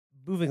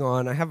moving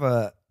on, I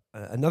have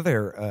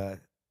another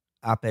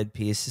op-ed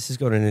piece. This is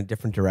going in a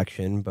different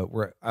direction, but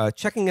we're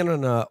checking in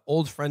on an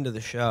old friend of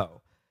the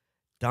show,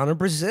 Donna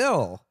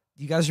Brazile.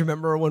 You guys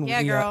remember when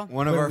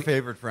one of our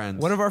favorite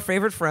friends. One of our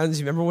favorite friends.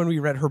 You remember when we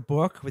read her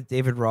book with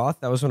David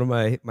Roth? That was one of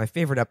my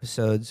favorite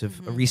episodes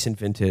of a recent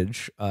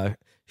vintage.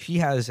 She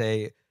has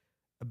a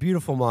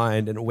beautiful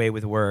mind and a way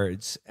with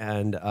words,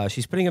 and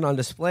she's putting it on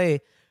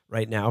display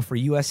right now for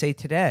USA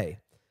Today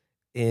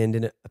in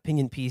an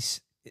opinion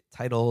piece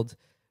titled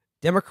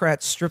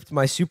 "Democrats Stripped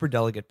My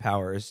Superdelegate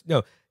Powers."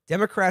 No,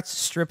 Democrats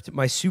stripped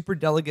my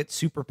superdelegate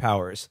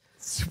superpowers.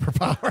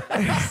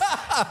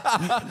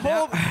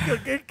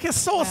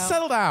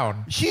 Settle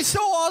down. She's so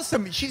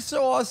awesome. She's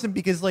so awesome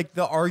because, like,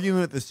 the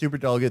argument with the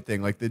superdelegate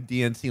thing, like the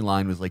DNC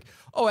line was like,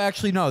 oh,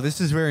 actually, no, this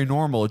is very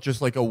normal. It's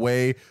just like a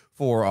way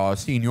for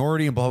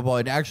seniority and blah, blah, blah.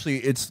 And actually,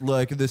 it's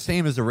like the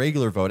same as a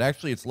regular vote.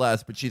 Actually, it's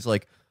less. But she's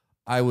like,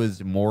 I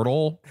was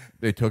immortal.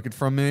 They took it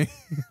from me.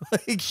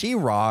 Like, she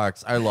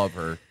rocks. I love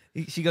her.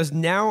 She goes,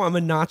 now I'm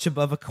a notch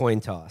above a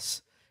coin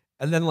toss.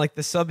 And then, like,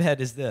 the subhead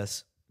is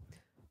this: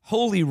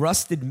 holy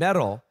rusted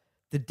metal,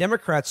 the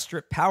Democrats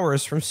stripped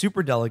powers from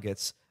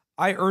superdelegates.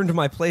 I earned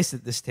my place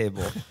at this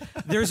table.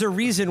 There's a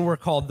reason we're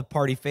called the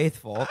Party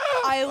Faithful.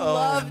 I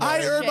love that.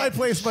 I earned my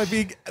place by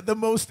being the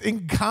most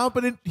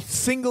incompetent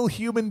single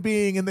human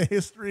being in the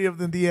history of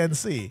the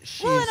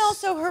DNC. Well, and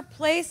also her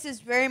place is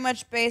very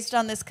much based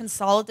on this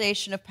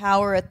consolidation of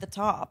power at the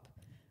top.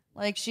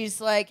 Like, she's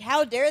like,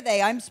 how dare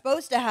they? I'm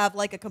supposed to have,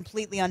 like, a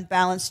completely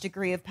unbalanced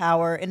degree of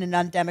power in an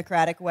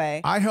undemocratic way.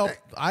 I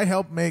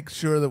helped make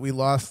sure that we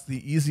lost the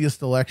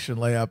easiest election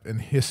layup in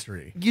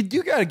history. You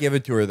do got to give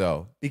it to her,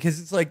 though, because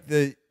it's like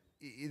the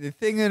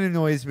thing that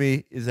annoys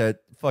me is that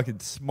fucking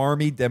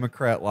smarmy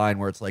Democrat line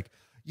where it's like,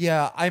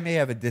 yeah, I may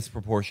have a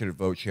disproportionate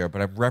vote share,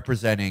 but I'm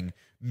representing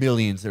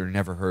millions that are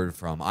never heard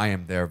from. I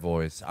am their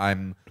voice. I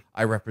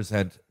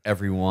represent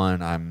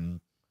everyone.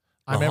 I'm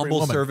a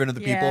humble servant of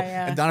the people.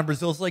 Yeah. And Donna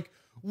Brazile's like,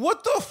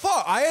 what the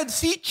fuck? I had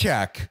seat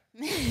check.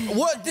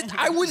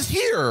 I was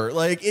here.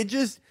 Like, it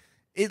just,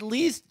 at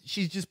least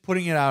she's just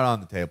putting it out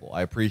on the table.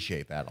 I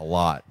appreciate that a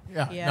lot.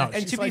 Yeah. Yeah. No,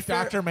 and she's like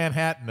Dr.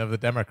 Manhattan of the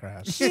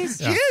Democrats. She's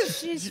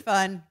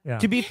fun. Yeah.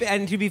 To be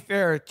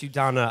fair to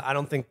Donna, I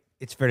don't think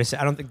it's fair to say,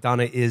 I don't think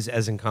Donna is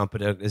as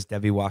incompetent as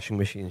Debbie Washing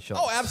Machine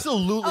Schultz. Oh,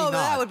 absolutely not.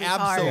 That would be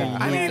hard. Absolutely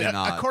I mean,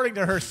 not. according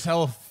to her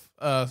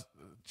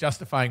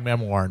self-justifying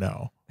memoir,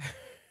 no.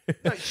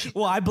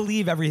 Well, I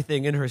believe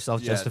everything in her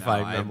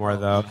self-justifying memoir,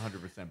 though.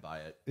 100% buy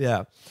it.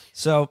 Yeah.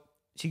 So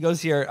she goes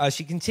here.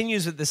 She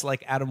continues with this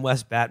like Adam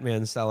West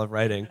Batman style of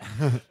writing.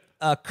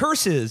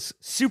 Curses,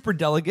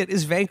 superdelegate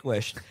is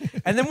vanquished.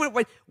 And then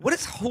what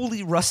does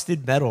holy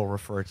rusted metal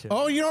refer to?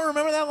 Oh, you don't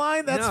remember that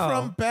line? That's No.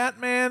 from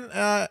Batman.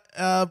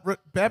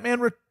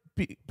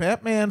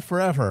 Batman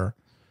Forever.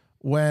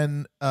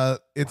 When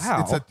it's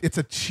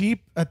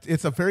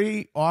a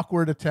very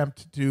awkward attempt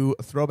to do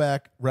a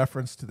throwback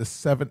reference to the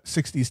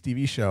 60s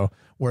TV show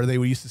where they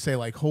used to say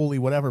like holy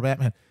whatever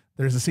Batman.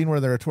 There's a scene where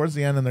they're towards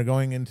the end and they're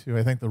going into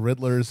I think the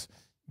Riddler's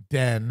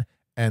den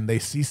and they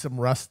see some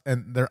rust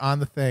and they're on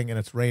the thing and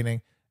it's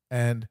raining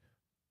and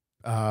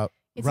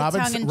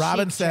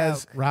Robin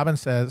says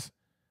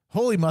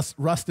holy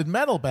rusted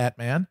metal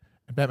Batman,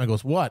 and Batman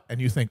goes what,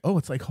 and you think oh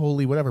it's like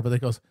holy whatever, but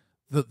it goes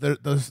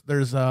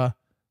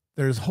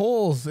there's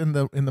holes in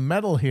the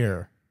metal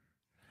here.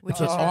 Which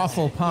is an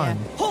awful pun.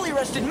 Yeah. Holy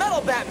rusted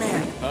metal,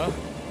 Batman! Huh?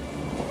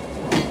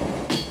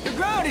 The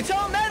ground, it's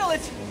all metal.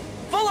 It's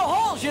full of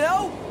holes, you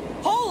know?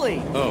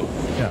 Holy! Oh.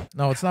 Yeah.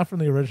 No, it's not from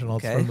the original.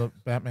 It's Okay. from the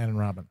Batman and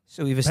Robin.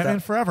 So we've Batman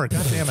established Forever.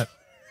 God damn it.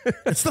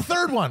 It's the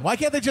third one. Why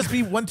can't they just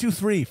be 1, 2,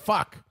 3?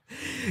 Fuck.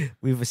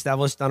 we've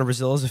established Donna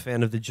Brazile as a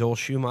fan of the Joel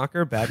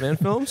Schumacher Batman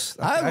films.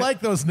 I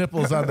like those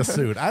nipples on the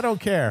suit. I don't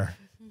care.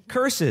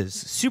 Curses,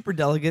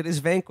 superdelegate is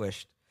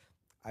vanquished.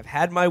 I've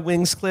had my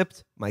wings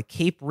clipped, my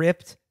cape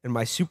ripped, and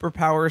my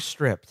superpower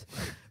stripped.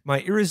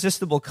 My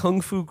irresistible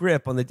kung fu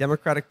grip on the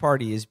Democratic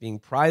Party is being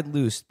pried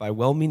loose by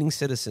well-meaning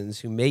citizens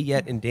who may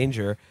yet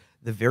endanger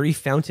the very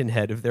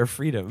fountainhead of their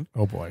freedom.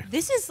 Oh, boy.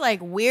 This is like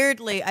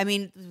weirdly, I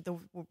mean, the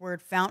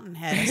word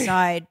fountainhead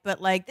aside,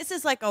 but like this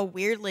is like a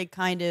weirdly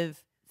kind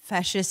of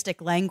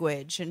fascistic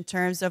language in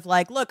terms of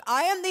like, look,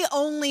 I am the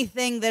only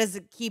thing that is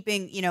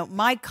keeping,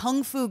 my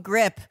kung fu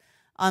grip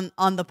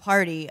on the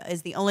party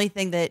is the only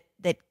thing that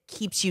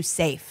keeps you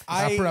safe.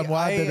 I,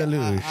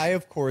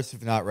 of course,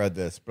 have not read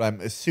this, but I'm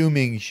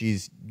assuming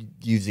she's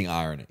using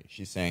irony.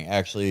 She's saying,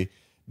 actually,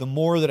 the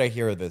more that I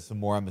hear of this, the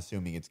more I'm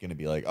assuming it's going to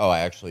be like, oh,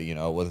 actually, it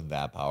wasn't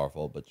that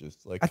powerful, but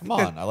just like, come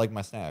on, I like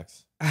my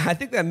snacks. I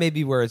think that may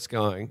be where it's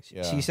going.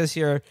 Yeah. She says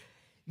here,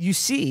 you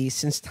see,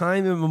 since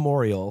time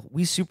immemorial,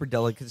 we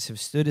superdelegates have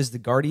stood as the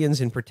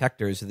guardians and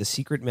protectors of the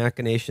secret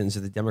machinations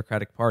of the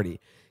Democratic Party.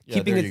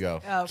 Yeah, there you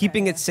go.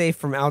 Keeping it safe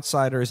from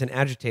outsiders and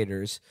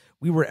agitators,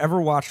 we were ever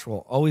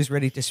watchful, always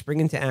ready to spring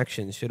into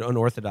action should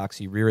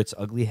unorthodoxy rear its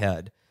ugly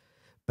head.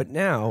 But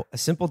now, a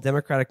simple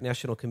Democratic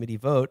National Committee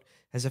vote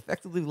has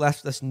effectively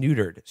left us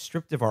neutered,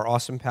 stripped of our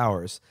awesome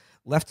powers,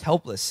 left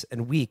helpless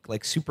and weak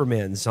like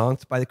Superman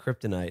zonked by the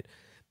kryptonite.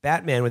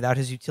 Batman without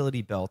his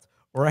utility belt,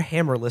 or a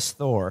hammerless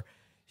Thor.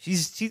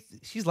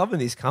 She's loving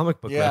these comic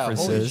book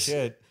references. Holy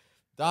shit.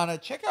 Donna,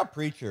 check out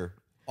Preacher.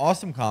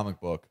 Awesome comic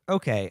book.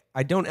 Okay,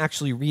 I don't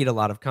actually read a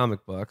lot of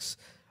comic books.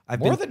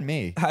 More than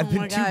me. I've Oh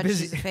been my too God,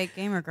 busy. she's a fake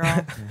gamer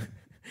girl.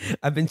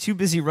 I've been too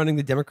busy running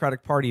the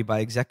Democratic Party by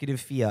executive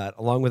fiat,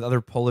 along with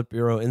other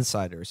Politburo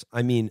insiders.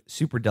 I mean,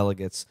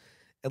 superdelegates.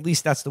 At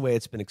least that's the way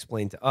it's been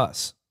explained to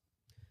us.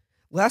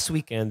 Last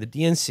weekend, the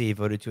DNC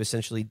voted to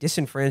essentially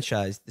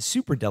disenfranchise the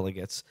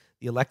superdelegates,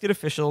 the elected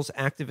officials,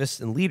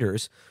 activists, and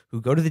leaders who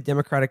go to the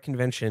Democratic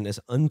Convention as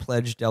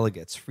unpledged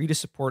delegates, free to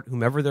support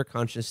whomever their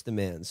conscience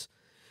demands.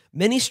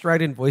 Many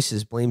strident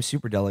voices blame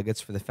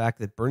superdelegates for the fact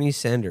that Bernie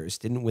Sanders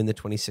didn't win the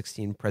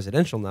 2016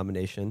 presidential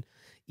nomination,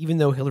 even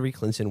though Hillary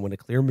Clinton won a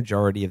clear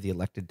majority of the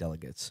elected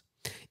delegates.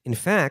 In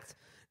fact,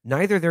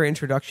 neither their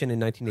introduction in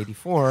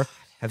 1984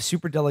 have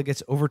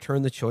superdelegates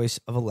overturned the choice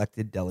of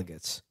elected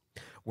delegates.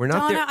 We're not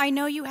Donna, there. I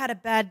know you had a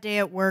bad day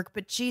at work,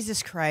 but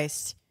Jesus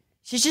Christ.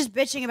 She's just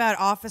bitching about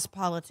office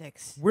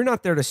politics. We're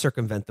not there to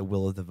circumvent the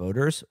will of the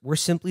voters. We're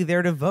simply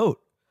there to vote.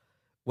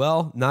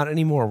 Well, not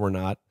anymore, we're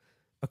not.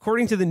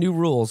 According to the new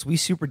rules, we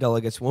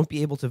superdelegates won't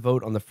be able to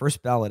vote on the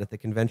first ballot at the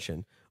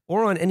convention,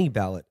 or on any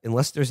ballot,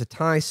 unless there's a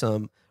tie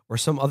sum or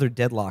some other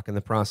deadlock in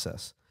the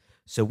process.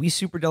 So we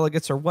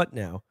superdelegates are what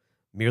now?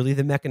 Merely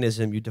the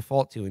mechanism you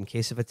default to in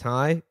case of a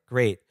tie?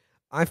 Great.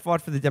 I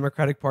fought for the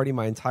Democratic Party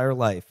my entire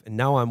life, and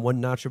now I'm one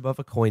notch above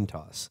a coin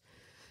toss.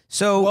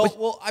 So,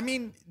 Well, I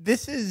mean,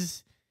 this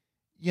is,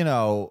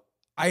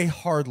 I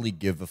hardly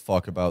give a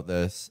fuck about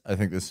this. I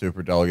think the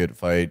superdelegate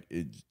fight,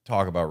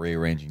 talk about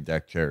rearranging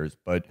deck chairs,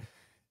 but,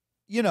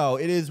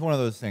 it is one of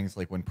those things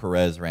like when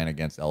Perez ran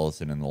against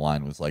Ellison and the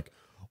line was like,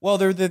 well,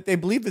 they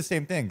believe the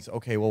same things.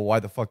 Okay, well, why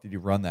the fuck did you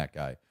run that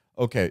guy?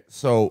 Okay,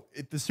 so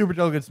if the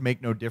superdelegates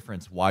make no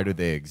difference, why do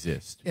they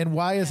exist? And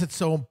why is it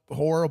so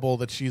horrible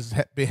that she's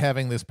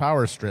having this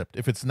power stripped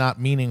if it's not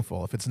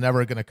meaningful, if it's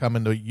never going to come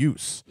into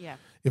use,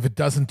 if it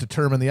doesn't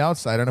determine the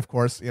outside? And of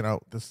course,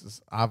 this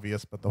is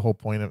obvious, but the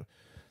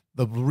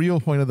real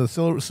point of the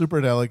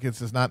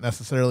superdelegates is not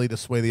necessarily to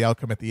sway the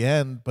outcome at the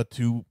end, but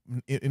to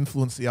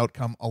influence the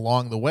outcome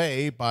along the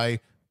way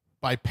by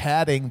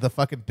padding the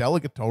fucking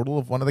delegate total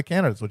of one of the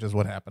candidates, which is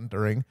what happened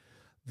during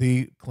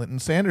the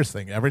Clinton-Sanders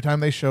thing. Every time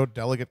they showed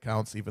delegate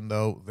counts, even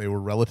though they were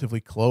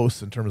relatively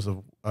close in terms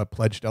of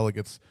pledged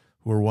delegates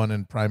who were won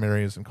in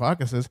primaries and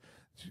caucuses,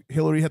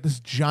 Hillary had this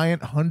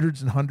giant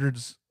hundreds and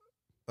hundreds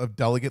of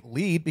delegate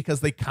lead because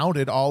they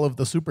counted all of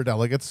the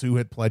superdelegates who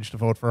had pledged to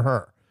vote for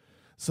her.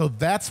 So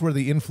that's where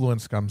the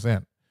influence comes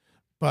in.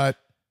 But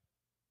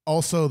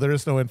also, there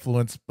is no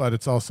influence, but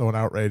it's also an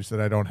outrage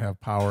that I don't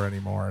have power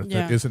anymore.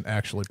 Yeah. That isn't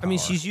actually power. I mean,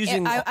 she's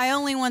using... I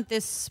only want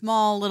this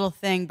small little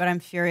thing, but I'm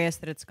furious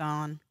that it's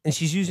gone. And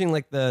she's using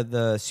like the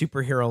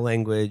superhero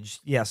language,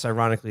 yes,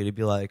 ironically, to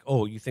be like,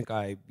 oh, you think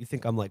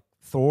I'm like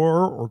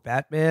Thor or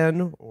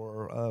Batman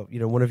or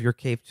one of your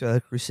caped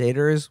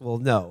crusaders? Well,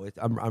 no,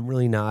 I'm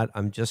really not.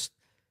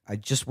 I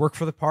just work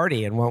for the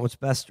party and want what's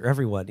best for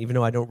everyone, even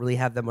though I don't really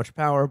have that much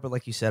power. But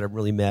like you said, I'm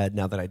really mad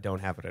now that I don't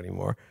have it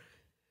anymore.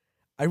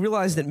 I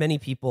realize that many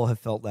people have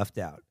felt left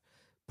out.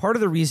 Part of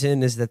the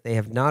reason is that they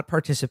have not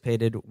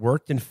participated,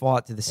 worked, and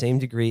fought to the same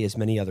degree as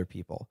many other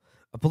people.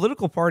 A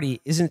political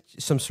party isn't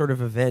some sort of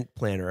event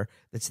planner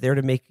that's there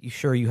to make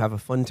sure you have a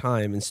fun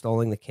time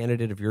installing the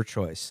candidate of your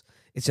choice.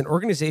 It's an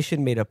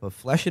organization made up of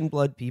flesh and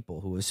blood people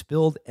who have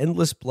spilled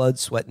endless blood,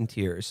 sweat, and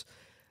tears.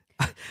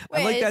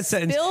 I like that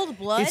sentence. Spilled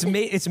blood?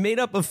 It's made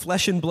up of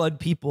flesh and blood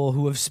people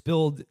who have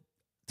spilled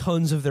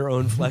tons of their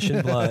own flesh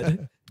and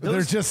blood.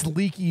 They're just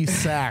leaky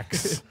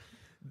sacks.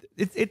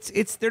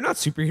 They're not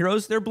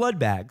superheroes. They're blood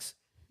bags.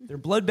 They're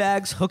blood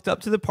bags hooked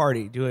up to the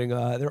party doing,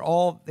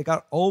 they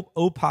got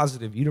O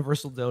positive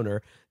universal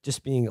donor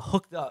just being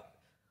hooked up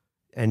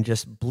and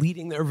just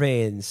bleeding their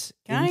veins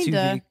into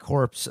the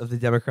corpse of the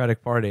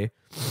Democratic Party.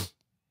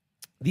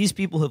 These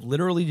people have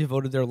literally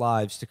devoted their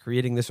lives to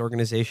creating this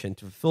organization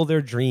to fulfill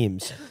their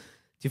dreams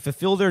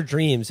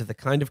of the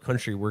kind of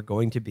country we're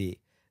going to be.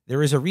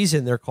 There is a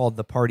reason they're called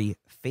the Party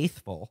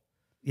Faithful.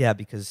 Yeah,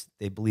 because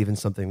they believe in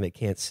something they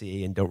can't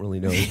see and don't really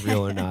know is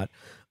real or not.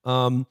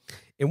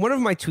 In one of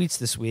my tweets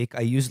this week,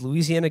 I used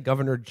Louisiana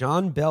Governor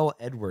John Bell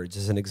Edwards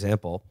as an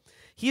example.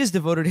 He has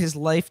devoted his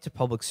life to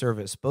public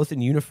service, both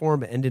in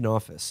uniform and in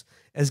office.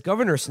 As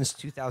governor since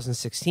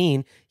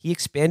 2016, he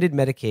expanded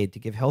Medicaid to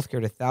give health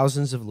care to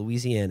thousands of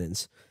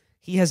Louisianans.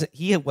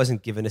 He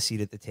wasn't given a seat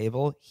at the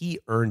table. He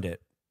earned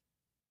it.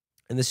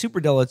 And the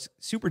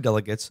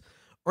superdelegates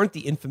aren't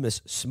the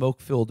infamous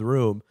smoke-filled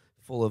room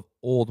full of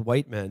old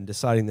white men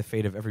deciding the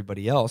fate of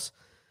everybody else.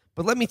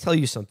 But let me tell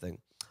you something.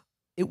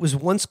 It was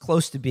once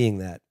close to being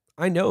that.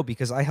 I know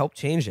because I helped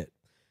change it.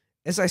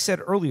 As I said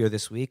earlier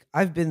this week,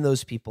 I've been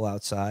those people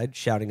outside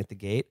shouting at the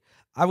gate.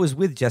 I was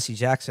with Jesse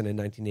Jackson in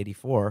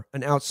 1984,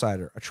 an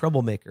outsider, a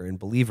troublemaker, and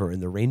believer in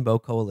the Rainbow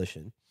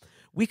Coalition.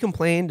 We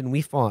complained and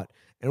we fought,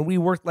 and we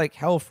worked like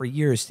hell for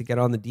years to get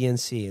on the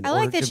DNC. I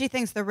like that she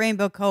thinks the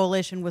Rainbow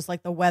Coalition was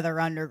like the Weather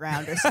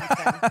Underground or something.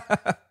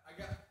 I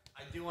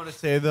do do want to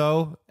say,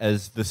 though,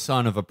 as the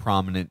son of a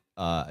prominent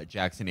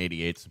Jackson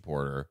 88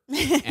 supporter,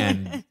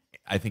 and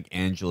I think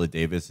Angela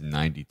Davis in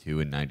 92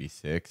 and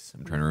 96,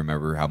 I'm trying to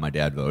remember how my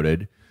dad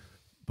voted,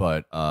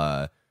 but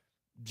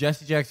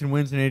Jesse Jackson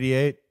wins in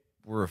 88,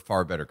 we're a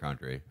far better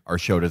country. Our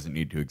show doesn't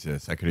need to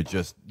exist. I could have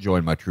just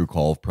joined my true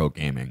call of pro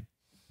gaming.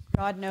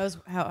 God knows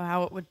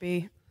how it would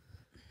be.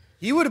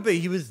 He would have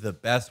been. He was the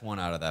best one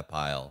out of that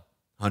pile.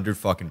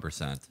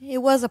 100%. It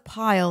was a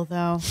pile,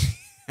 though.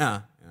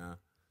 Yeah.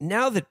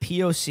 Now that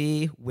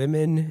POC,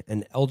 women,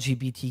 and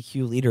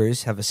LGBTQ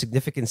leaders have a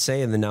significant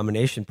say in the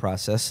nomination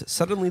process,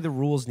 suddenly the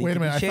rules need Wait to a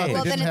minute, be I thought changed. they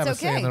Well, didn't then have a it's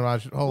say in okay. the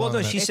Roger. Hold Well, on no,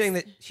 a minute.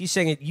 she's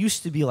saying it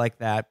used to be like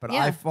that, but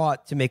Yeah. I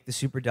fought to make the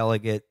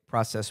superdelegate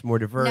process more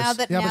diverse. Now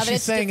that Yeah, but she's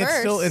it's saying diverse, it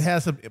still it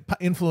has an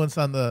influence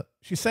on the.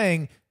 She's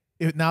saying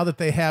now that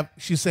they have.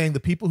 She's saying the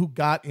people who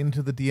got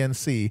into the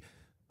DNC,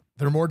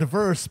 they're more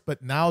diverse,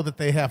 but now that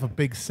they have a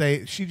big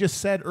say, she just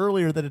said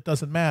earlier that it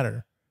doesn't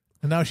matter,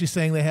 and now she's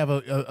saying they have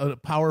a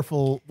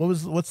powerful.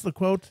 What's the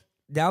quote?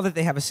 Now that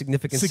they have a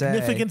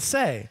significant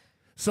say.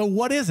 So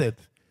what is it?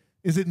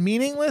 Is it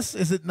meaningless?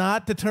 Is it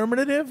not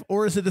determinative,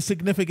 or is it a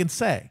significant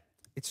say?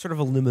 it's sort of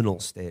a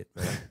liminal state.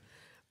 Man.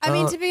 I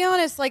mean, to be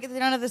honest, like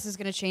none of this is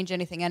going to change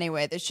anything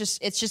anyway. It's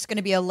just going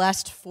to be a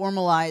less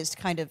formalized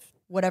kind of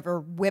whatever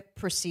whip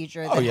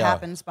procedure that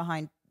happens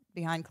behind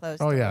closed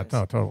doors. Oh yeah,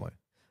 no, totally.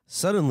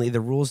 Suddenly,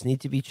 the rules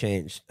need to be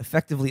changed,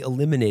 effectively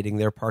eliminating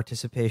their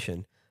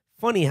participation.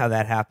 Funny how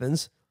that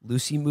happens.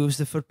 Lucy moves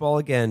the football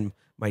again.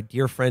 My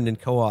dear friend and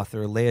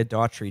co-author Leah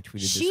Daughtry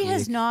tweeted this She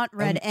has week. not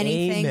read And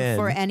anything amen.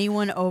 for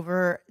anyone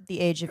over the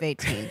age of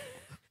 18.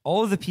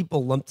 All of the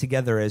people lumped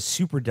together as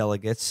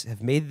superdelegates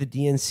have made the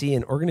DNC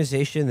an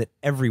organization that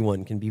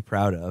everyone can be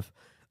proud of.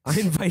 I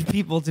invite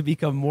people to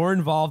become more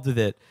involved with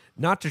it,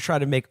 not to try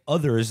to make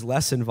others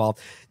less involved.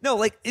 No,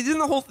 like, isn't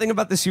the whole thing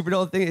about the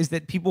superdelegate thing is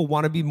that people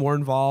want to be more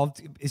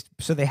involved,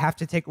 so they have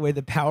to take away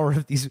the power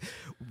of these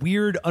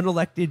weird,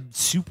 unelected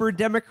super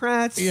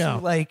Democrats? Yeah.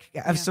 Who, like,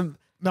 have some...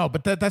 No,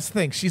 but that's the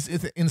thing. She's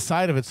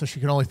inside of it, so she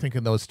can only think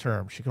in those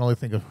terms. She can only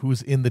think of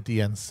who's in the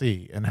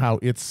DNC and how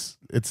it's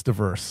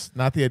diverse.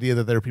 Not the idea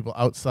that there are people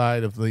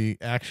outside of the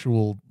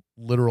actual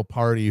literal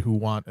party who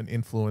want an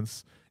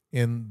influence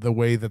in the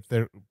way that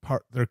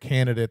the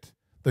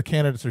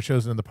candidates are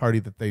chosen in the party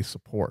that they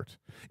support.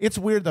 It's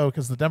weird though,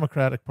 because the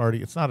Democratic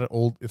Party, it's not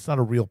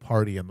a real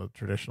party in the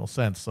traditional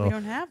sense. So We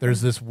don't have there's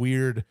them. this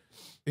weird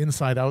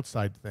inside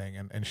outside thing,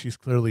 and she's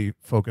clearly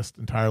focused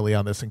entirely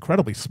on this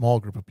incredibly small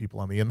group of people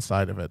on the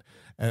inside of it.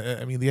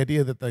 I mean, the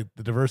idea that the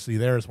diversity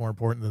there is more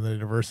important than the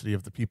diversity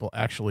of the people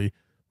actually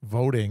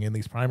voting in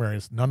these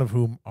primaries, none of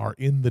whom are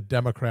in the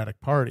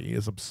Democratic Party,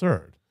 is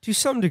absurd. To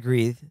some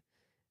degree,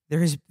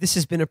 this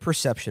has been a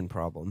perception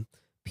problem.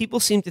 People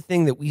seem to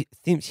think that we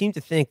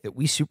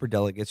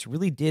superdelegates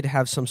really did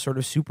have some sort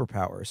of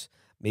superpowers.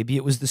 Maybe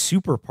it was the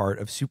super part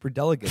of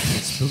superdelegates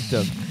that spooked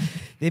them.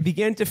 They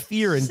began to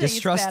fear and Saying it's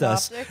distrust bad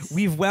us. optics.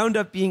 We've wound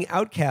up being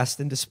outcast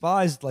and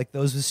despised like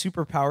those with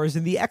superpowers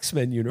in the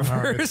X-Men All right,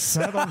 universe.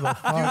 settle the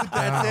fuck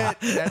down.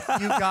 That's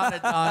it. You got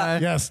it, Donna.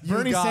 Yes, You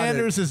Bernie got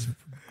Sanders is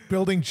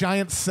building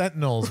giant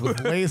sentinels with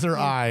laser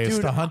eyes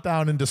to hunt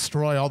down and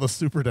destroy all the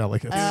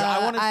superdelegates.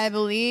 I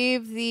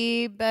believe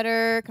the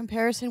better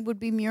comparison would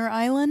be Muir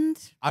Island.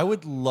 I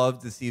would love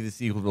to see the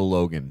sequel to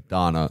Logan,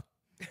 Donna.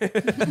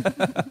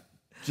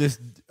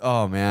 Just,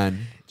 oh man.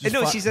 And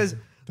no, she says,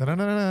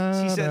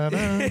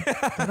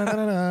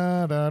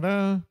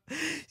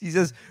 she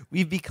says,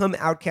 we've become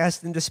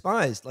outcast and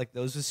despised like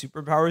those with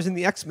superpowers in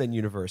the X-Men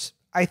universe.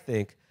 I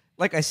think,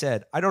 like I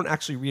said, I don't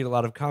actually read a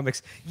lot of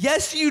comics.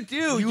 Yes, you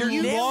do. You're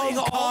nailing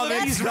love all of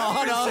comics, these Donna.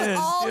 references. That's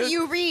all dude.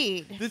 you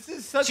read. This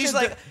is such She's a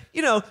like,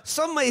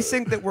 some may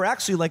think that we're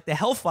actually like the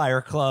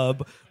Hellfire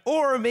Club,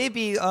 or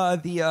maybe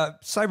the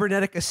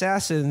Cybernetic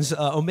Assassins,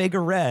 Omega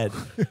Red.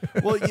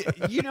 well,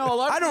 you know, a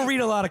lot of I don't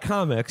read a lot of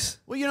comics.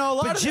 Well, you know, a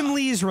lot But of Jim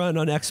Lee's run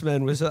on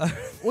X-Men was...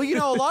 Well, you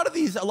know, a lot of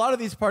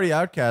these party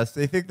outcasts,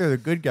 they think they're the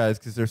good guys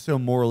because they're so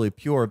morally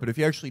pure. But if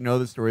you actually know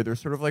the story, they're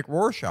sort of like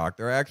Rorschach.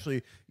 They're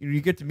actually, you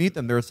get to meet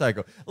them. They're a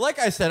psycho. Like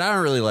I said, I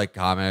don't really like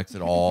comics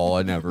at all.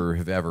 I never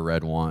have ever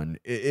read one.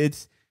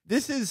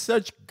 This is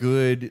such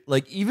good.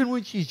 Like even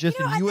when she's just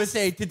in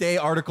USA Today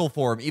article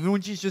form, she's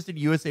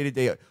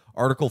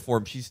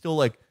still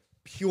like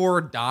pure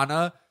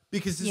Donna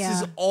because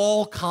this is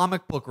all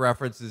comic book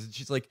references, and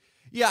she's like,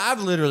 yeah,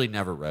 I've literally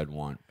never read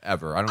one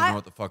ever. I don't know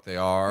what the fuck they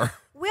are.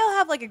 We all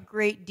have like a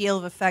great deal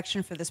of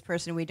affection for this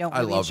person. We don't I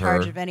really in love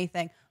charge her. of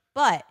anything.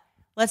 But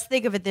let's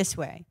think of it this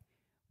way.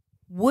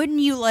 Wouldn't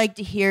you like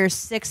to hear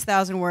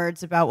 6,000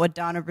 words about what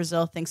Donna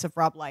Brazile thinks of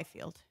Rob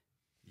Liefeld?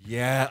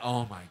 Yeah.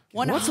 Oh my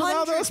god. 100%. What's with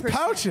all those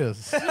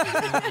pouches?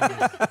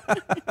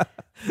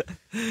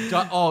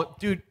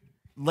 Dude,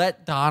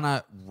 let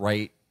Donna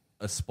write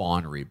a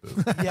Spawn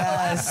reboot.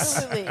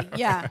 yes. Absolutely.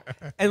 Yeah.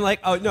 And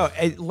like,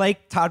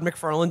 like Todd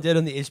McFarlane did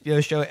on the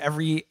HBO show,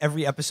 every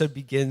episode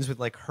begins with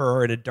like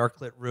her in a dark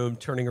lit room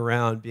turning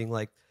around being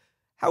like,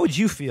 how would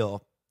you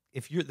feel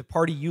if the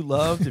party you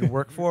loved and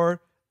worked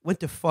for went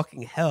to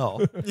fucking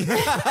hell?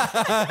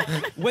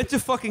 Went to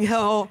fucking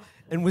hell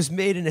and was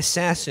made an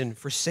assassin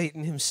for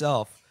Satan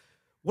himself?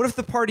 What if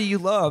the party you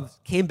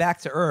loved came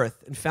back to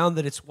Earth and found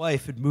that its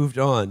wife had moved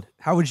on?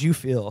 How would you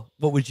feel?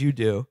 What would you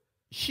do?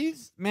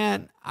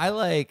 I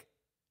like,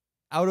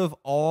 out of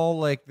all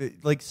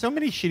like so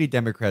many shitty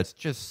Democrats,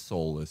 just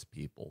soulless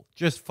people,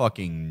 just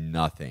fucking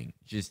nothing,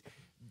 just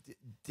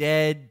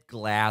dead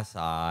glass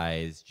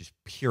eyes, just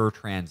pure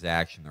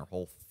transaction. Their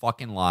whole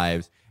fucking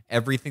lives,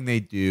 everything they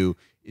do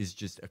is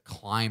just a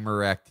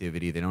climber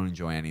activity. They don't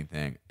enjoy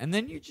anything. And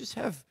then you just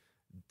have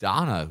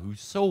Donna,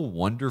 who's so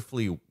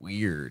wonderfully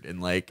weird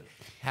and like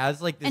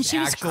has like this. And she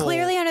was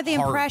clearly under the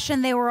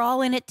impression they were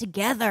all in it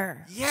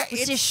together. Yeah,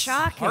 it's just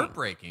shocking.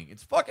 Heartbreaking.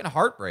 It's fucking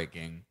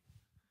heartbreaking.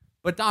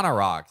 But Donna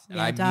rocks, and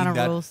I Donna mean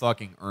that rules.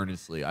 fucking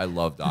earnestly. I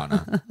love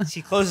Donna.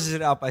 She closes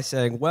it out by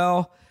saying,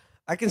 well,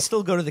 I can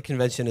still go to the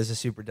convention as a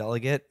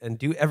superdelegate and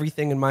do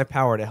everything in my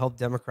power to help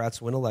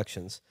Democrats win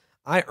elections.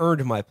 I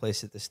earned my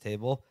place at this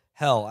table.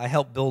 Hell, I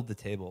helped build the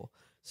table.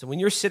 So when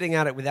you're sitting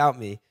at it without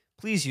me,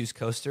 please use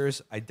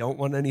coasters. I don't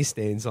want any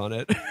stains on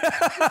it.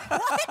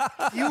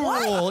 You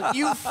rule.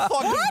 You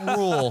fucking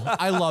rule.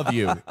 I love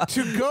you.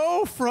 To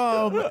go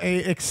from a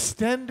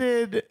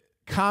extended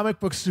comic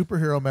book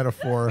superhero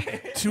metaphor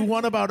to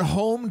one about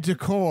home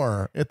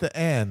decor at the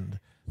end.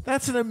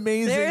 That's an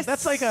amazing.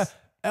 That's like a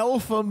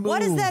alpha move.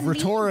 What does that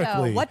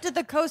rhetorically. mean, though? What do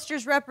the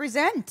coasters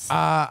represent?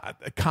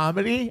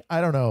 Comedy?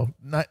 I don't know.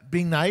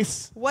 Being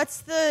nice.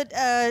 What's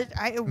the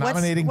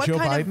Nominating what Joe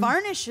kind Biden? of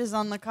varnish is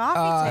on the coffee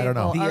I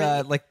don't table?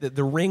 know.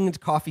 The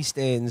ringed coffee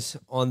stains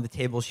on the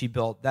table she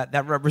built,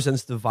 that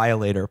represents the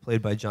Violator,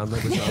 played by John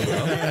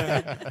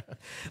Leguizamo.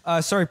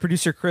 Sorry,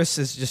 producer Chris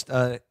is just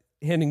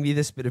handing me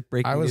this bit of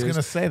breaking news. I was going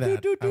to say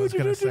that. I was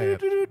going to say it.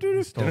 Did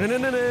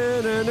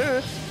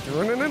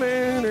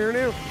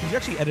you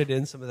actually edit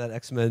in some of that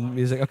X-Men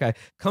music? Okay.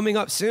 Coming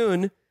up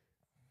soon,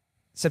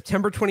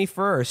 September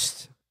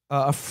 21st,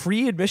 a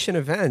free admission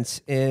event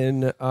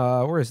in,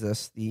 where is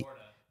this?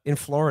 In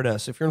Florida.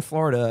 So if you're in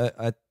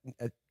Florida,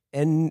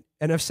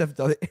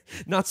 NFSF,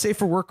 Not Safe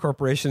for Work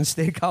Corporation,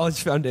 State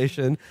College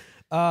Foundation,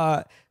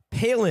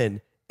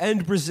 Palin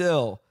and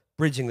Brazile,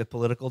 bridging the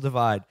political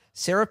divide.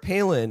 Sarah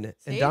Palin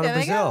and Donna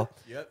Brazile.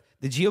 Yep.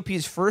 The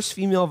GOP's first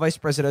female vice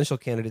presidential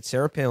candidate,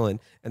 Sarah Palin,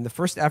 and the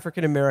first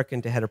African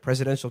American to head a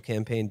presidential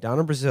campaign,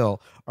 Donna Brazile,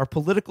 are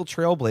political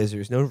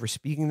trailblazers known for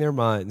speaking their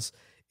minds.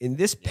 In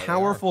this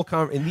powerful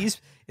in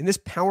this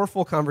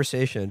powerful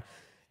conversation,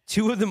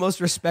 two of the most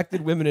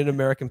respected women in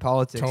American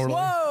politics. Totally.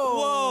 Whoa.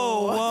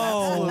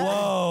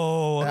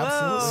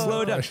 Absolutely.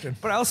 Slow down. Question.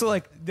 But I also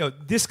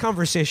this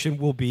conversation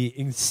will be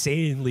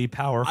insanely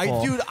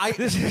powerful.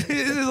 This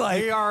is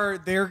like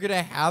they're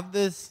gonna have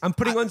this. I'm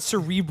putting on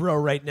Cerebro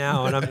right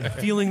now, and I'm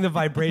feeling the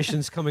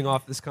vibrations coming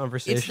off this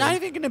conversation. It's not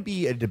even gonna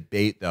be a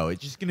debate though.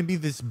 It's just gonna be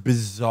this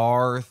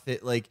bizarre thing.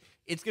 Like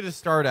it's gonna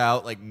start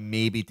out like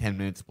maybe 10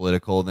 minutes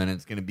political, then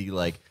it's gonna be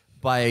like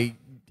by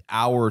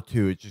hour or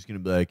two, it's just gonna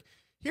be like,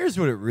 here's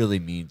what it really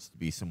means to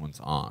be someone's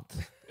aunt.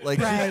 Like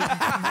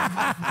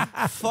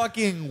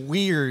fucking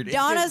weird.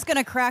 Donna's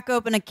gonna crack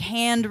open a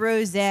canned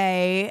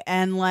rosé,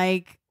 and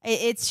like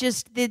it's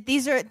just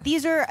these are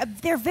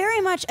they're very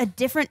much a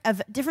different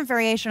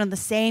variation of the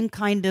same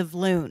kind of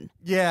loon.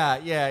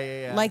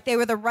 Yeah. Like they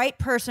were the right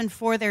person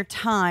for their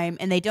time,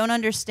 and they don't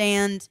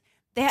understand.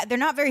 They're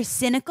not very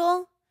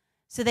cynical,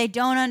 so they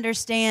don't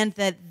understand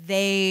that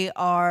they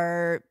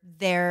are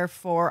there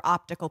for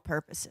optical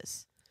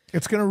purposes.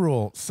 It's going to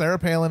rule. Sarah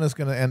Palin is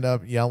going to end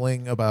up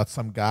yelling about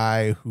some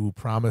guy who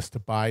promised to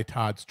buy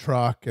Todd's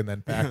truck and then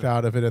backed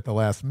out of it at the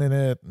last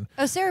minute. And,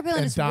 Sarah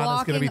Palin is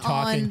Donna's going to be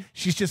talking. on.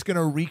 She's just going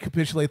to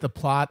recapitulate the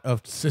plot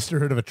of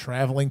Sisterhood of a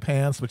Traveling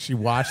Pants, which she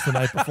watched the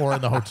night before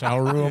in the hotel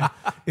room.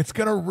 It's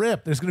going to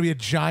rip. There's going to be a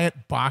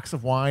giant box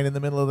of wine in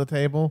the middle of the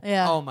table.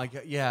 Yeah. Oh my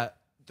god. Yeah.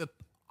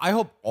 I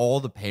hope all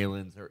the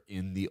Palins are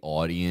in the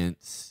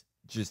audience.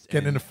 Just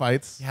getting into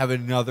fights. Have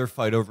another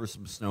fight over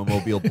some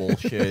snowmobile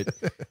bullshit.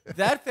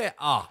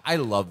 I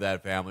love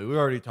that family. We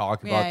already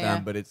talked about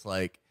them, but it's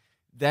like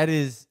that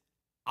is.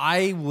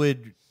 I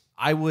would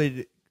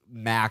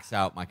max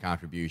out my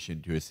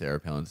contribution to a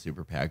Sarah Palin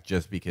super PAC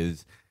just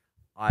because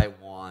I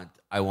want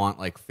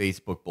like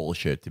Facebook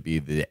bullshit to be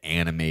the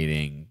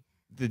animating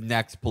the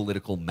next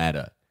political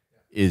meta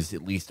is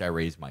at least I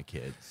raise my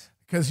kids.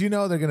 Because they're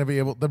going to be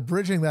able. The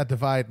bridging that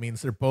divide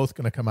means they're both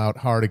going to come out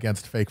hard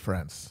against fake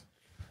friends.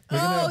 They're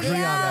going to agree on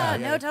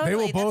that. No, totally. They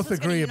will That's both what's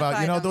gonna agree about,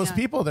 unify them, those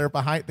people, they're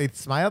behind, they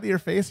smile to your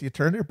face, you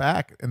turn your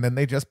back, and then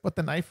they just put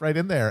the knife right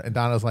in there. And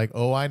Donna's like,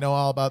 oh, I know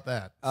all about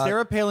that.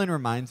 Sarah Palin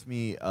reminds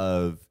me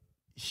of,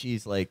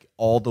 she's like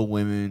all the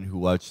women who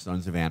watch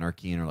Sons of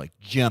Anarchy and are like,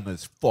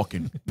 Gemma's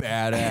fucking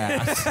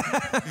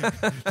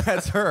badass.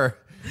 That's her.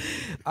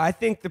 I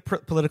think the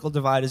political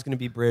divide is going to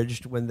be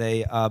bridged when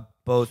they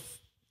both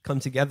come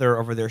together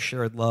over their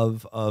shared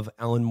love of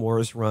Alan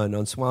Moore's run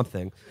on Swamp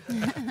Thing.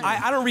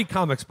 I don't read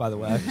comics, by the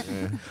way.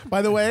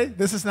 By the way,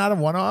 this is not a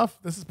one-off.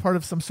 This is part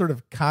of some sort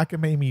of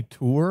cockamamie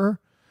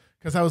tour.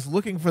 Because I was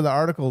looking for the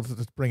article to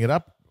just bring it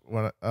up,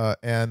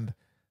 and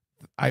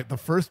the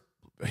first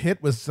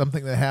hit was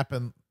something that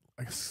happened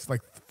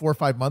like 4 or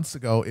 5 months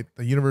ago at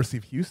the University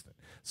of Houston.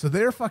 So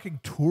they're fucking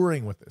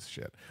touring with this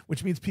shit,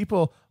 which means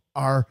people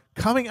are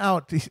coming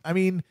out to, I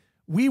mean,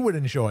 we would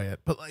enjoy it,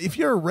 but if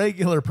you're a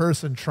regular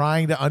person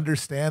trying to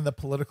understand the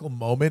political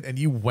moment and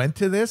you went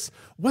to this,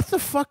 what the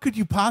fuck could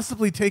you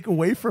possibly take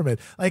away from it?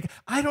 Like,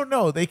 I don't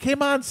know. They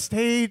came on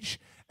stage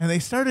and they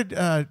started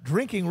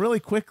drinking really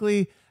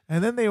quickly,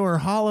 and then they were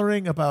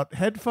hollering about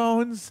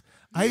headphones.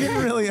 I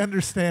didn't really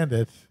understand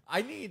it.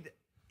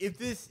 If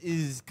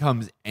this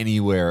comes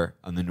anywhere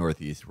on the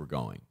Northeast, we're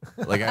going.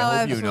 Like, I hope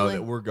absolutely. you know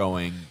that we're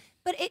going.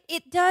 But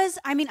it does.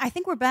 I mean, I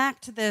think we're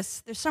back to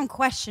this. There's some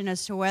question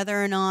as to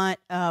whether or not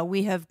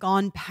we have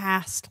gone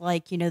past,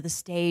 like, the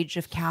stage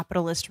of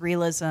capitalist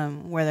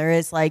realism where there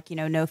is, like,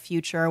 no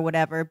future or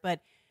whatever.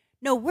 But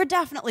no, we're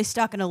definitely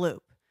stuck in a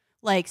loop.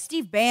 Like,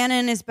 Steve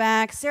Bannon is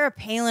back. Sarah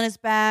Palin is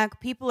back.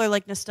 People are,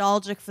 like,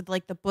 nostalgic for,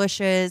 like, the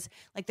Bushes.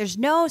 Like, there's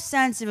no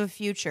sense of a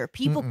future.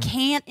 People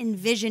can't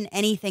envision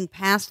anything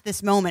past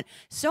this moment.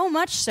 So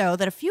much so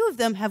that a few of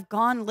them have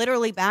gone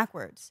literally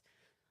backwards.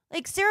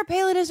 Like, Sarah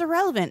Palin is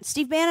irrelevant.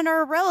 Steve Bannon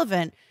are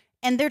irrelevant.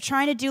 And they're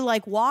trying to do,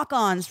 like,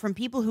 walk-ons from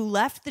people who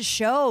left the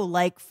show,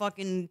 like,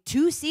 fucking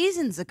 2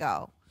 seasons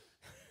ago.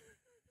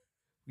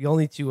 We all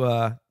need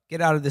to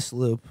get out of this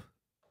loop.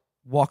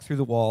 Walk through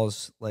the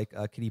walls like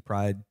Kitty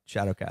Pryde,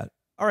 Shadowcat.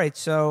 All right,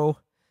 so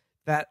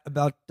that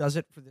about does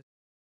it for this.